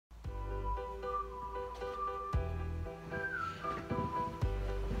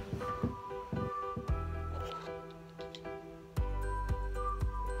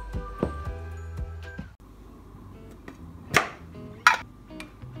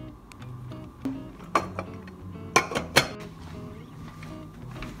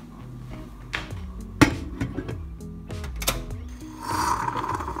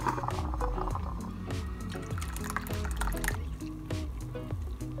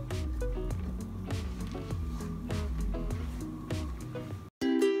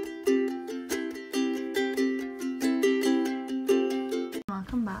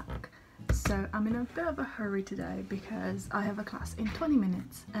I'm in a bit of a hurry today because I have a class in 20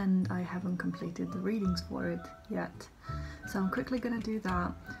 minutes and I haven't completed the readings for it yet. So I'm quickly gonna do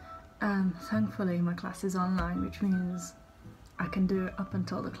that. Thankfully my class is online, which means I can do it up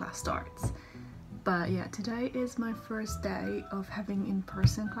until the class starts. But yeah, today is my first day of having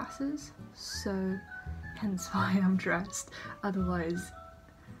in-person classes, so hence why I'm dressed. Otherwise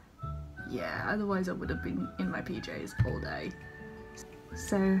I would have been in my PJs all day.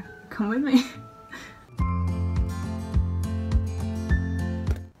 So come with me.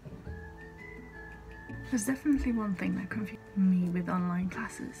 There's definitely one thing that confused me with online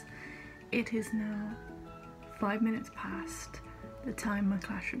classes. It is now 5 minutes past the time my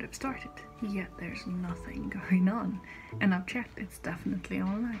class should have started, yet there's nothing going on. And I've checked, it's definitely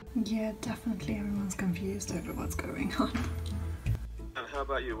online. Yeah, definitely everyone's confused over what's going on. And how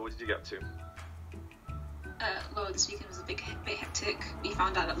about you? What did you get up to? Well, this weekend was a bit hectic. We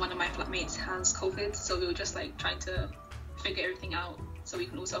found out that one of my flatmates has COVID, so we were just like trying to figure everything out so we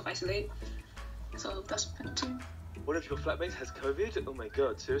can all self-isolate. So that's what I'm doing. One of your flatmates has COVID? Oh my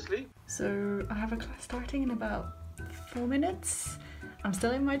god, seriously? So I have a class starting in about 4 minutes. I'm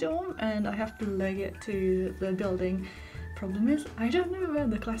still in my dorm and I have to leg it to the building. Problem is, I don't know where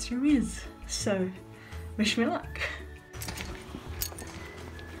the classroom is, so wish me luck.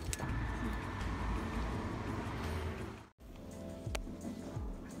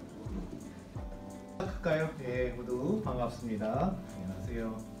 할까요? 예, 모두 반갑습니다.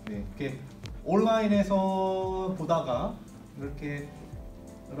 안녕하세요. 네, 이렇게 온라인에서 보다가 이렇게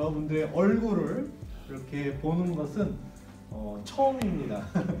여러분들의 얼굴을 이렇게 보는 것은 처음입니다.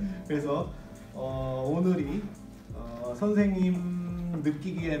 그래서 오늘이 선생님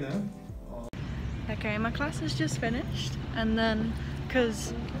느끼기에는 Okay, my class is just finished, and then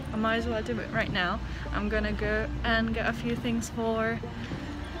because I might as well do it right now, I'm gonna go and get a few things for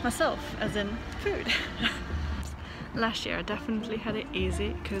myself, as in food. Last year I definitely had it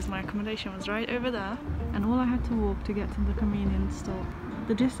easy because my accommodation was right over there and all I had to walk to get to the convenience store.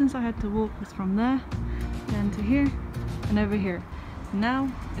 The distance I had to walk was from there, then to here, and over here. Now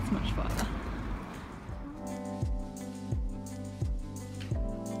it's much farther.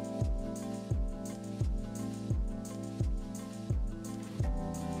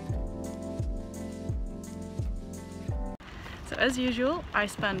 So as usual, I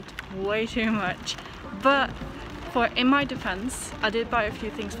spent way too much, but in my defense, I did buy a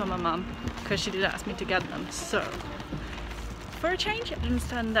few things for my mum because she did ask me to get them. So for a change, I didn't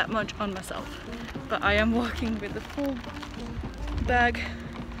spend that much on myself, but I am walking with a full bag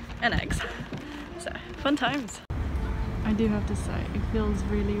and eggs. So fun times. I do have to say, it feels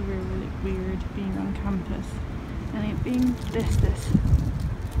really weird being on campus and it being this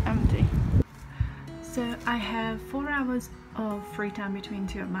empty. So I have 4 hours of free time between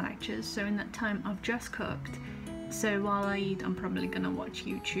 2 of my lectures, so in that time I've just cooked. So while I eat, I'm probably gonna watch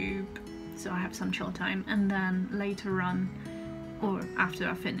YouTube, so I have some chill time, and then later on, or after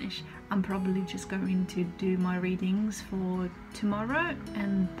I finish, I'm probably just going to do my readings for tomorrow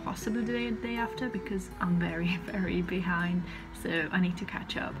and possibly the day after, because I'm very behind, so I need to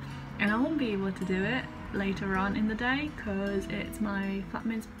catch up. And I won't be able to do it later on in the day because it's my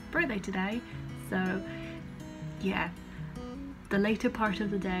flatmate's birthday today, so yeah, the later part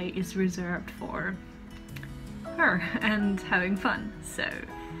of the day is reserved for her and having fun. So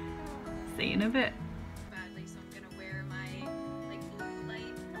see you in a bit. Badly, so I'm gonna wear my blue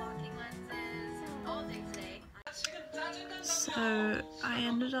light blocking lenses all day today. So I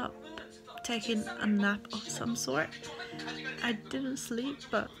ended up taking a nap of some sort. I didn't sleep,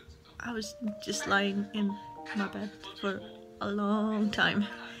 but I was just lying in my bed for a long time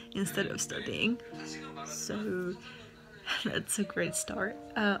instead of studying. So that's a great start.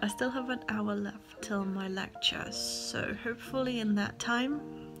 I still have an hour left till my lecture, so hopefully in that time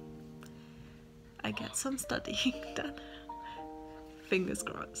I get some studying done. Fingers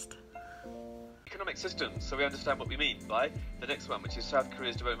crossed. Economic systems, so we understand what we mean by the next one, which is South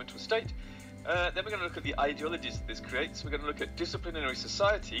Korea's developmental state. Then we're going to look at the ideologies that this creates. We're going to look at disciplinary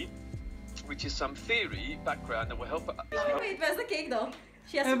society, which is some theory background that will help. Wait, where's the cake though?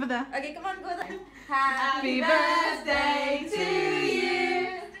 She has Over there. Okay, come on, go there. Happy birthday to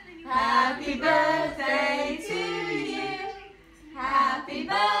you. Happy birthday to you. Happy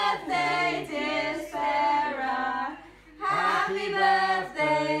birthday, dear Sarah. Happy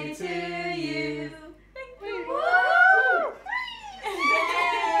birthday to you. Woo! Yay!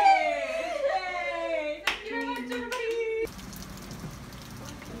 Thank you very much, everybody.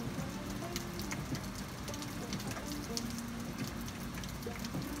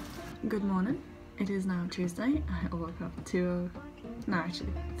 Good morning. It is now Tuesday. I woke up to No,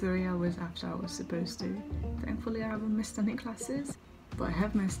 actually 3 hours after I was supposed to. Thankfully I haven't missed any classes, but I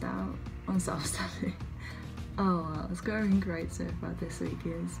have missed out on self-study. Oh well, it's going great so far this week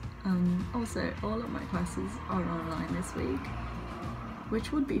is. Also, all of my classes are online this week,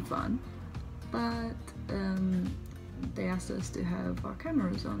 which would be fun, but they asked us to have our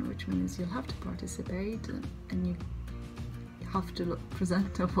cameras on, which means you'll have to participate and you have to look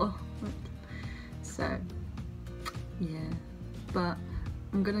presentable. So yeah, but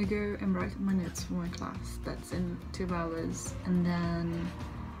I'm gonna go and write my notes for my class. That's in 2 hours, and then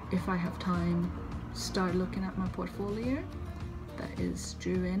if I have time, start looking at my portfolio that is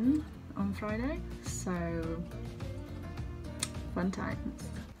due in on Friday. So fun times.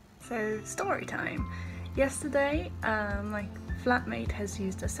 So story time. Yesterday my flatmate has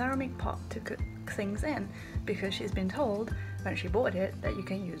used a ceramic pot to cook things in because she's been told when she bought it that you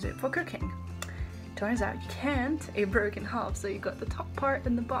can use it for cooking. Turns out you can't. It broke in half, so you got the top part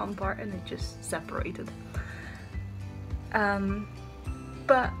and the bottom part and it just separated.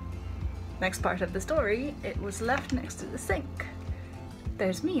 But next part of the story, it was left next to the sink.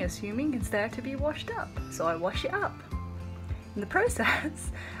 There's me assuming it's there to be washed up, so I wash it up. In the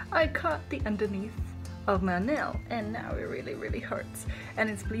process, I cut the underneath of my nail and now it really hurts and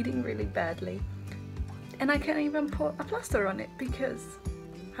it's bleeding really badly. And I can't even put a plaster on it because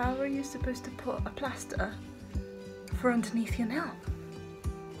how are you supposed to put a plaster for underneath your nail?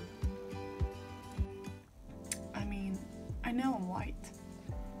 I mean, I know I'm white,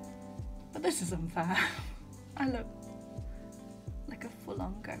 but this is unfair. I look like a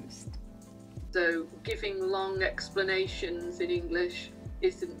full-on ghost. So giving long explanations in English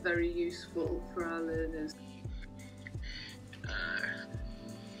isn't very useful for our learners.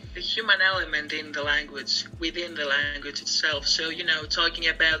 The human element in the language, within the language itself, so you know, talking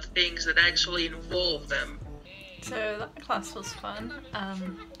about things that actually involve them. So that class was fun.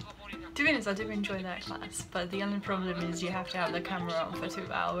 To be honest, I do enjoy that class, but the only problem is you have to have the camera on for 2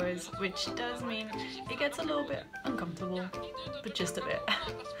 hours, which does mean it gets a little bit uncomfortable, but just a bit.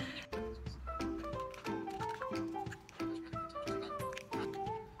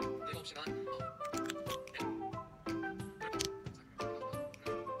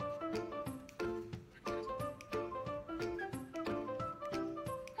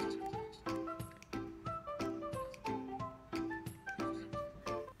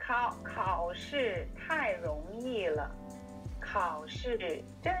考试太容易了，考试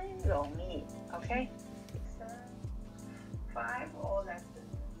真容易。Okay. 5 or less than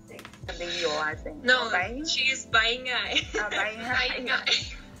 6. Video, I think. No, buying? she is buying it. Buying. Buying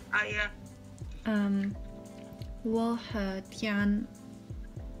it. yeah. 我和天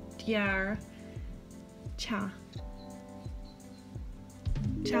儿茶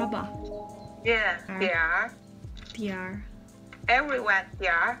吧。Yeah. Dear. Everyone,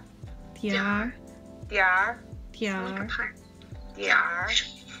 dear.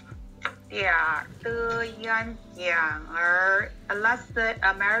的演讲儿 That's the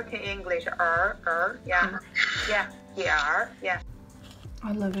American English yeah. Yeah.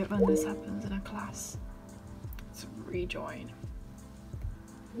 I love it when this happens in a class. It's a rejoin.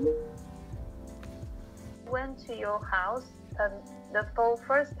 Went to your house the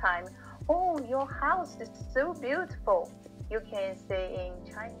first time. Oh, your house is so beautiful. You can say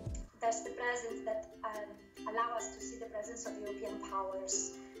in Chinese. That's the presence that allow us to see the presence of European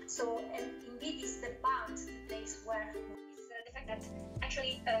powers. So, and indeed, it's the bound, the place where it's the fact that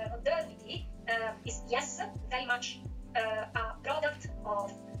actually modernity is, yes, very much a product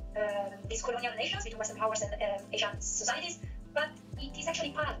of these colonial nations between Western powers and Asian societies, but it is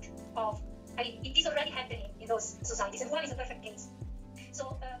actually part of, it is already happening in those societies, and one is a perfect case.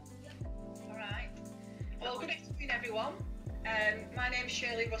 So, Alright. Well, good afternoon, everyone. My name is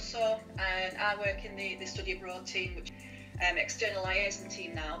Shirley Russell and I work in the study abroad team, which external liaison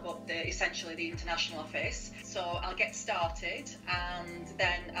team now, but essentially the international office. So I'll get started and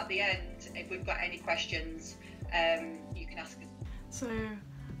then at the end, if we've got any questions, you can ask us. So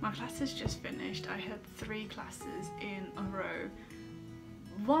my class has just finished. I had 3 classes in a row.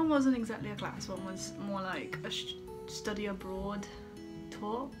 One wasn't exactly a class, one was more like a study abroad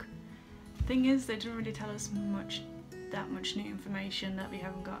talk. Thing is, they didn't really tell us that much new information that we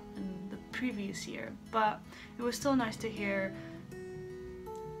haven't got in the previous year, but it was still nice to hear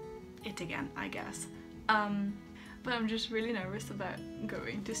it again, I guess. But I'm just really nervous about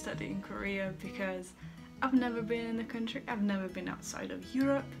going to study in Korea because I've never been in the country, I've never been outside of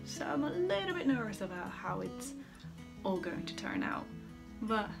Europe, so I'm a little bit nervous about how it's all going to turn out.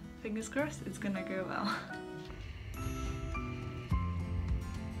 But fingers crossed, it's gonna go well.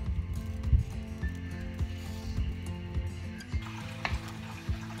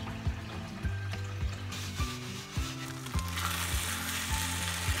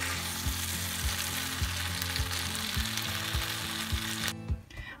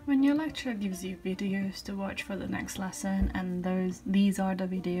 When your lecturer gives you videos to watch for the next lesson, and these are the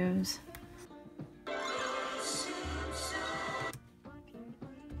videos.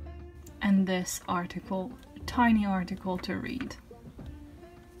 And this article, tiny article to read.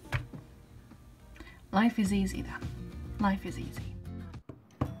 Life is easy then. Life is easy.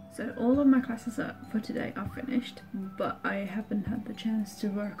 So all of my classes for today are finished, but I haven't had the chance to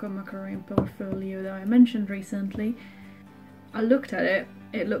work on my Korean portfolio that I mentioned recently. I looked at it,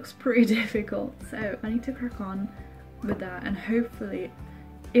 it looks pretty difficult, so I need to crack on with that and hopefully,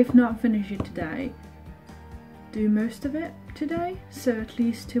 if not finish it today, do most of it today, so at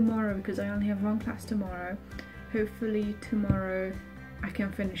least tomorrow, because I only have one class tomorrow. Hopefully tomorrow I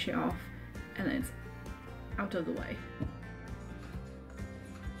can finish it off and it's out of the way.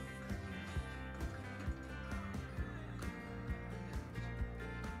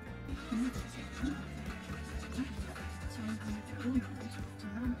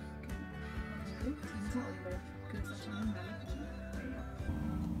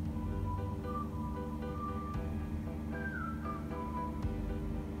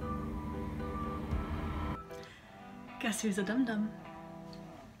 Guess who's a dum-dum?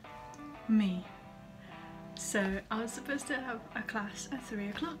 Me. So I was supposed to have a class at 3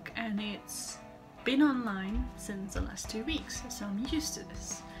 o'clock and it's been online since the last 2 weeks, so I'm used to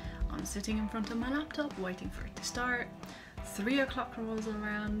this. I'm sitting in front of my laptop waiting for it to start. 3 o'clock rolls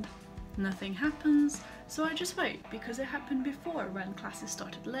around, nothing happens, so I just wait because it happened before when classes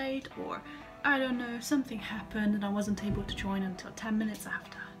started late, or I don't know, something happened and I wasn't able to join until 10 minutes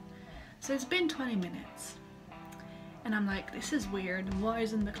after. So it's been 20 minutes. And I'm like, this is weird, why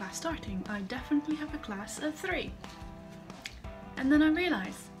isn't the class starting? I definitely have a class at 3. And then I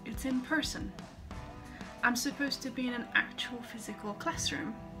realize it's in person. I'm supposed to be in an actual physical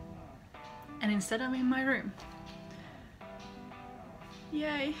classroom. And instead I'm in my room.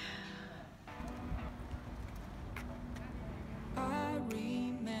 Yay. I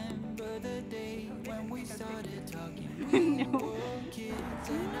remember the day when we started talking. No. Kids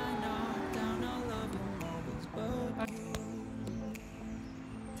and I knocked down all of your marbles, but you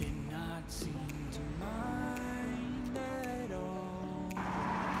did not seem to mind at all.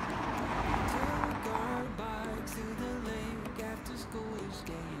 Took our bikes to the lake after school each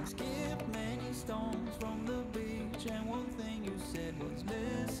day and skipped many stones from the beach. And one thing you said was,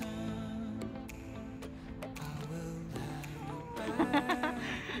 listen, I will have your back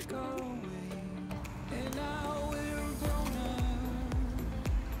away. And now we're grown up,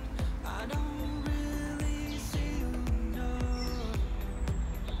 I don't really see you enough.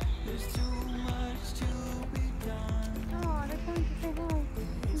 There's too much to be done. Oh, they're coming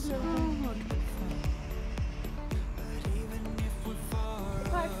to say hi. But even if we're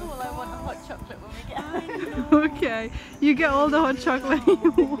far Quite cool, I want a hot chocolate when we get home. Okay, you get all the hot chocolate you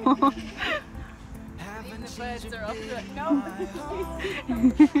want. The birds are off the... No!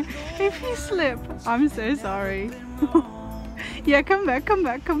 If you slip, I'm so sorry. Yeah, come back, come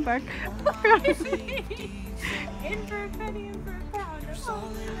back, come back. In for a penny, in for a pound.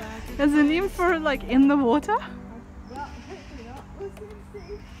 As in in for like in the water? Well, hopefully not. We'll soon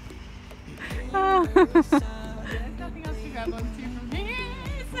see. There's nothing else to grab onto from here.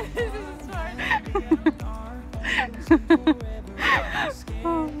 This is fine.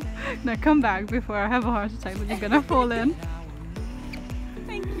 Oh. Now come back before I have a heart attack that you're gonna fall in.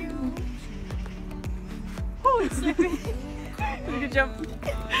 Thank you. Oh, it's slipping. Good job.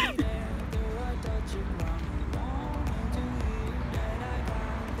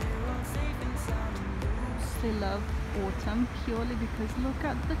 I love autumn purely because look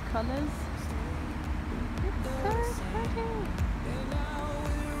at the colours. It's so pretty.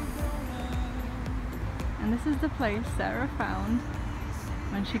 And this is the place Sarah found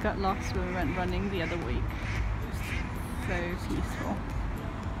when she got lost when we went running the other week. So peaceful.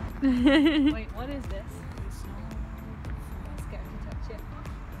 Wait, what is this? I'm scared to touch it.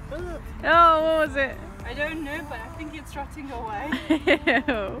 Oh, what was it? I don't know, but I think it's rotting away.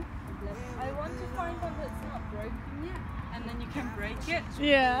 Ew. I want to find one that's not broken yet, and then you can break it.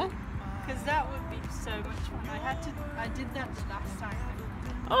 Yeah. Because that would be so much fun. I did that the last time.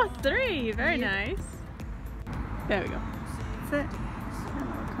 Oh, 3! Very nice. There we go. That's it.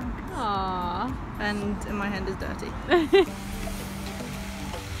 Aww. And my hand is dirty.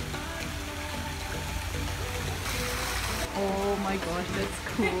 Oh my gosh, that's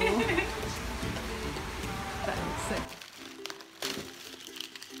cool. That looks sick.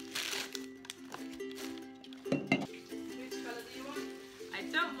 Which colour do you want? I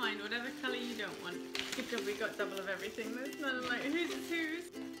don't mind whatever colour you don't want. Because we got double of everything. There's none like whose is whose.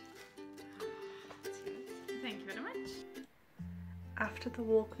 Thank you very much. after the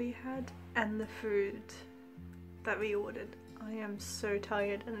walk we had and the food that we ordered. I am so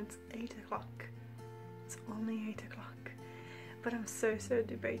tired and it's 8 o'clock. It's only 8 o'clock. But I'm so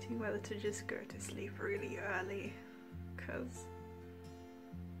debating whether to just go to sleep really early. Cause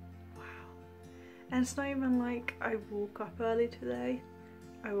wow. And it's not even like I woke up early today.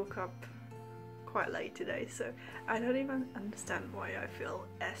 I woke up quite late today, so I don't even understand why I feel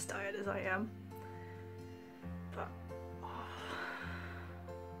as tired as I am. But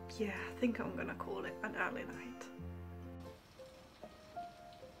yeah, I think I'm gonna call it an early night.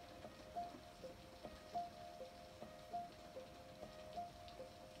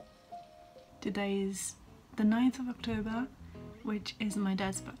 Today is the 9th of October, which is my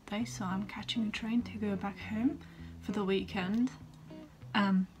dad's birthday, so I'm catching a train to go back home for the weekend.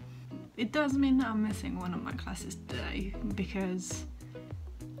 It does mean that I'm missing one of my classes today, because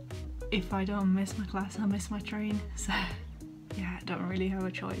if I don't miss my class, I'll miss my train, so yeah, I don't really have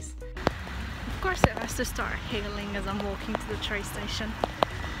a choice. Of course it has to start hailing as I'm walking to the train station.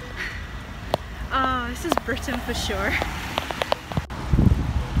 This is Britain for sure.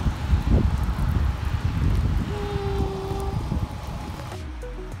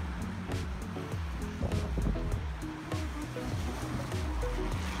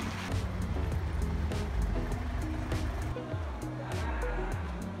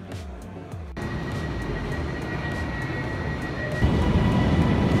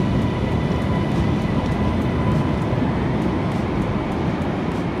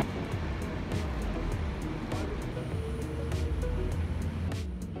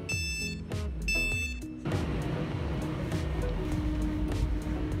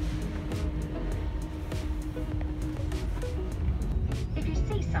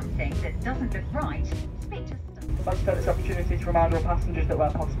 Something that doesn't look right, speak to I'd like to take this opportunity to remind all passengers that where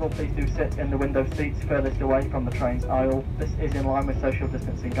possible, please do sit in the window seats furthest away from the train's aisle. This is in line with social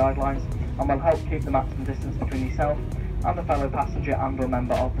distancing guidelines and will help keep the maximum distance between yourself and the fellow passenger and or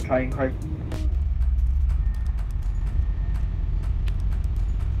member of the train crew.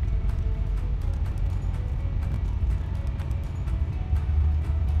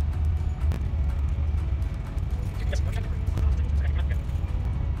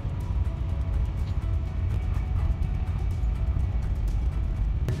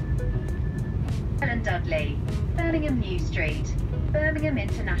 Dudley, Birmingham New Street, Birmingham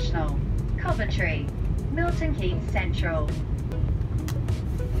International, Coventry, Milton Keynes Central.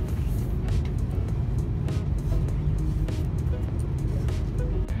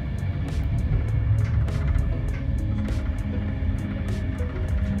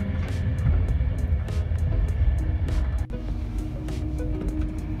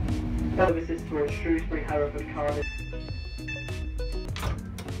 Services towards Shrewsbury, Hereford, Cardiff.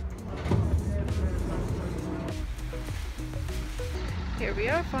 Here we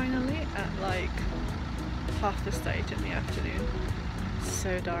are finally at like half the stage in the afternoon.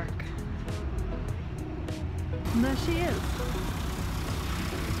 So dark. And there she is.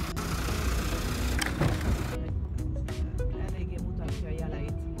 Eléggé mutatja a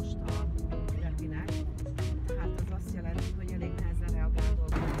jeleit most a retinek, tehát az azt jelenti, hogy elég nehezen reagál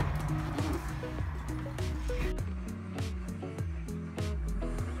dolgokra.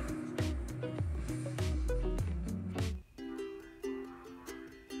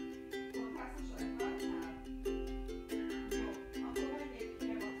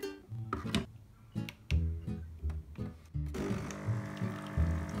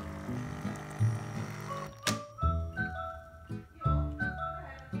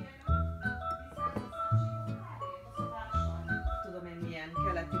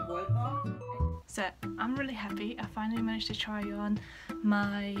 So I'm really happy. I finally managed to try on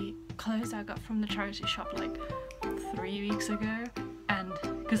my clothes I got from the charity shop like 3 weeks ago, and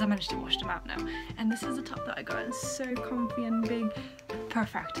because I managed to wash them out now. And this is the top that I got. It's so comfy and big,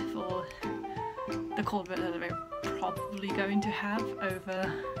 perfect for the cold weather that we're probably going to have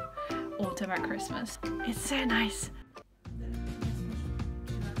over autumn and Christmas. It's so nice.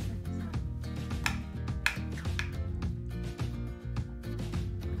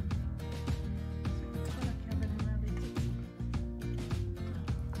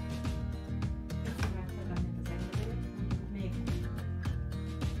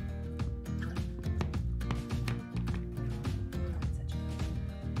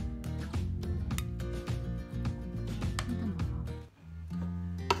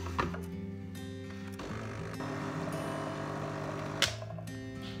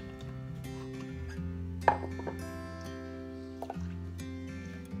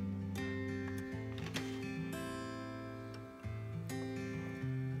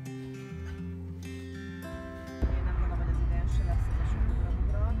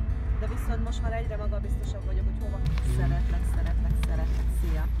 Viszont most már egyre magabiztosabb vagyok, hogy hova szeretlek.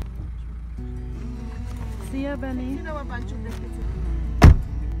 Szia! Szia, Benni! Finomabb csukd egy picit.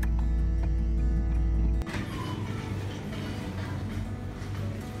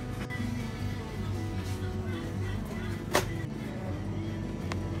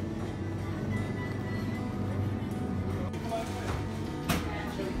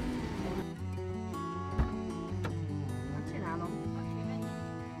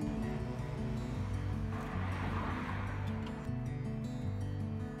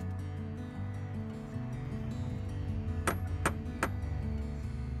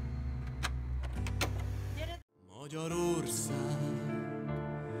 Magyarország,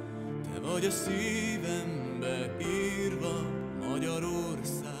 te vagy a szívembe írva,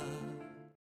 Magyarország.